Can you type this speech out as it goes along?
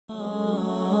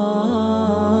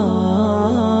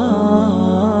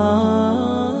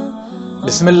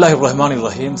بسم اللہ الرحمن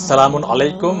الرحیم۔ السلام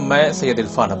علیکم، میں سید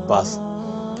عرفان عباس۔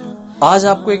 آج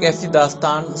آپ کو ایک ایسی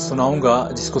داستان سناؤں گا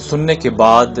جس کو سننے کے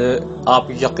بعد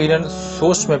آپ یقیناً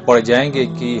سوچ میں پڑ جائیں گے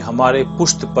کہ ہمارے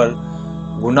پشت پر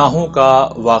گناہوں کا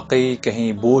واقعی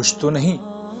کہیں بوجھ تو نہیں۔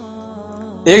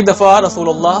 ایک دفعہ رسول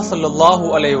اللہ صلی اللہ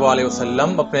علیہ وآلہ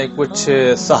وسلم اپنے کچھ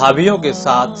صحابیوں کے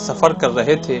ساتھ سفر کر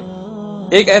رہے تھے۔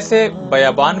 ایک ایسے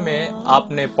بیابان میں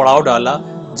آپ نے پڑاؤ ڈالا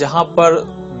جہاں پر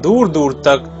دور دور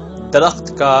تک درخت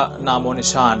کا نام و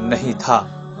نشان نہیں تھا،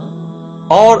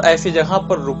 اور ایسی جگہ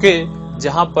پر رکے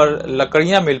جہاں پر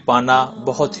لکڑیاں مل پانا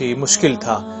بہت ہی مشکل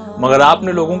تھا، مگر آپ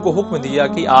نے لوگوں کو حکم دیا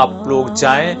کہ آپ لوگ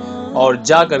جائیں اور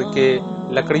جا کر کے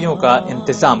لکڑیوں کا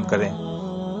انتظام کریں۔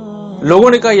 لوگوں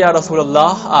نے کہا یا رسول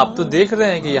اللہ، آپ تو دیکھ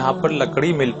رہے ہیں کہ یہاں پر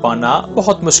لکڑی مل پانا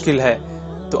بہت مشکل ہے۔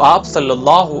 تو آپ صلی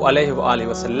اللہ علیہ وآلہ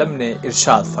وسلم نے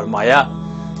ارشاد فرمایا،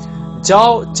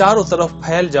 جاؤ چاروں طرف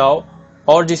پھیل جاؤ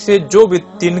اور جسے جو بھی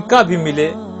تنکا بھی ملے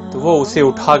تو وہ اسے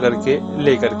اٹھا کر کے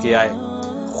لے کر کے آئے۔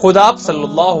 خود آپ صلی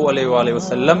اللہ علیہ وآلہ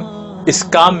وسلم اس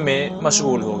کام میں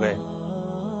مشغول ہو گئے۔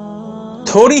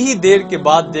 تھوڑی ہی دیر کے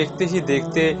بعد دیکھتے ہی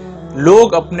دیکھتے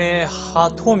لوگ اپنے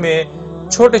ہاتھوں میں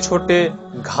چھوٹے چھوٹے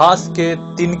گھاس کے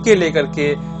تنکے لے کر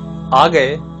کے آ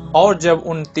گئے، اور جب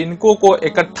ان تنکوں کو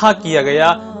اکٹھا کیا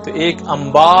گیا تو ایک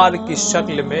انبار کی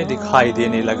شکل میں دکھائی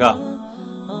دینے لگا۔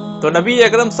 تو نبی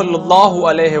اکرم صلی اللہ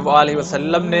علیہ وآلہ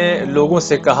وسلم نے لوگوں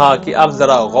سے کہا کہ اب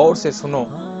ذرا غور سے سنو،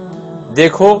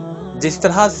 دیکھو جس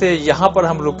طرح سے یہاں پر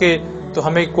ہم رکے تو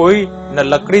ہمیں کوئی نہ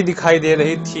لکڑی دکھائی دے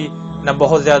رہی تھی، نہ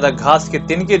بہت زیادہ گھاس کے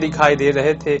تنکے دکھائی دے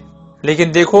رہے تھے،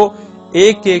 لیکن دیکھو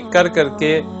ایک ایک کر کر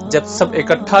کے جب سب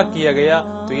اکٹھا کیا گیا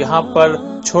تو یہاں پر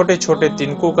چھوٹے چھوٹے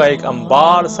تنکوں کا ایک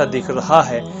انبار سا دکھ رہا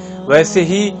ہے۔ ویسے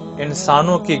ہی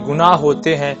انسانوں کے گناہ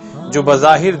ہوتے ہیں جو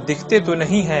بظاہر دکھتے تو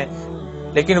نہیں ہیں،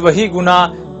 لیکن وہی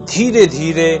گناہ دھیرے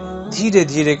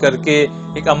دھیرے کر کے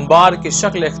ایک انبار کی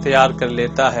شکل اختیار کر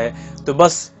لیتا ہے۔ تو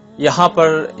بس یہاں پر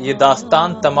یہ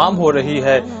داستان تمام ہو رہی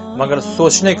ہے، مگر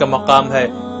سوچنے کا مقام ہے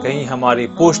کہیں ہماری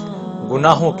پشت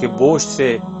گناہوں کے بوجھ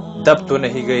سے دب تو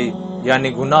نہیں گئی،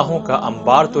 یعنی گناہوں کا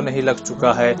انبار تو نہیں لگ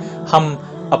چکا ہے۔ ہم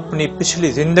اپنی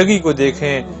پچھلی زندگی کو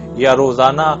دیکھیں، یا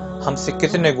روزانہ ہم سے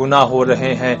کتنے گناہ ہو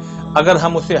رہے ہیں۔ اگر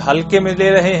ہم اسے ہلکے میں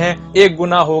لے رہے ہیں، ایک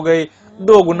گناہ ہو گئی،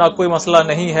 دو گناہ کوئی مسئلہ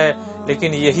نہیں ہے،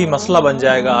 لیکن یہی مسئلہ بن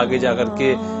جائے گا آگے جا کر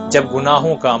کے جب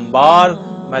گناہوں کا انبار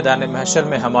میدان محشر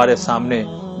میں ہمارے سامنے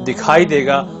دکھائی دے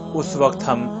گا، اس وقت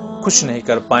ہم کچھ نہیں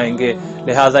کر پائیں گے۔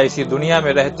 لہٰذا اسی دنیا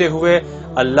میں رہتے ہوئے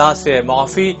اللہ سے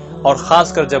معافی، اور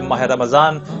خاص کر جب ماہ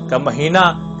رمضان کا مہینہ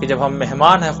کہ جب ہم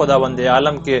مہمان ہیں خداوند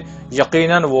عالم کے،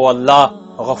 یقیناً وہ اللہ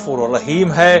غفور و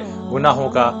رحیم ہے، گناہوں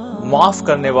کا معاف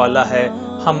کرنے والا ہے۔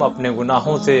 ہم اپنے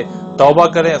گناہوں سے توبہ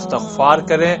کریں، استغفار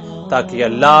کریں، تاکہ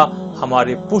اللہ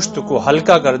ہماری پشت کو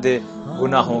ہلکا کر دے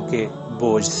گناہوں کے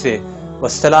بوجھ سے۔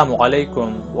 والسلام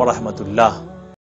علیکم ورحمۃ اللہ۔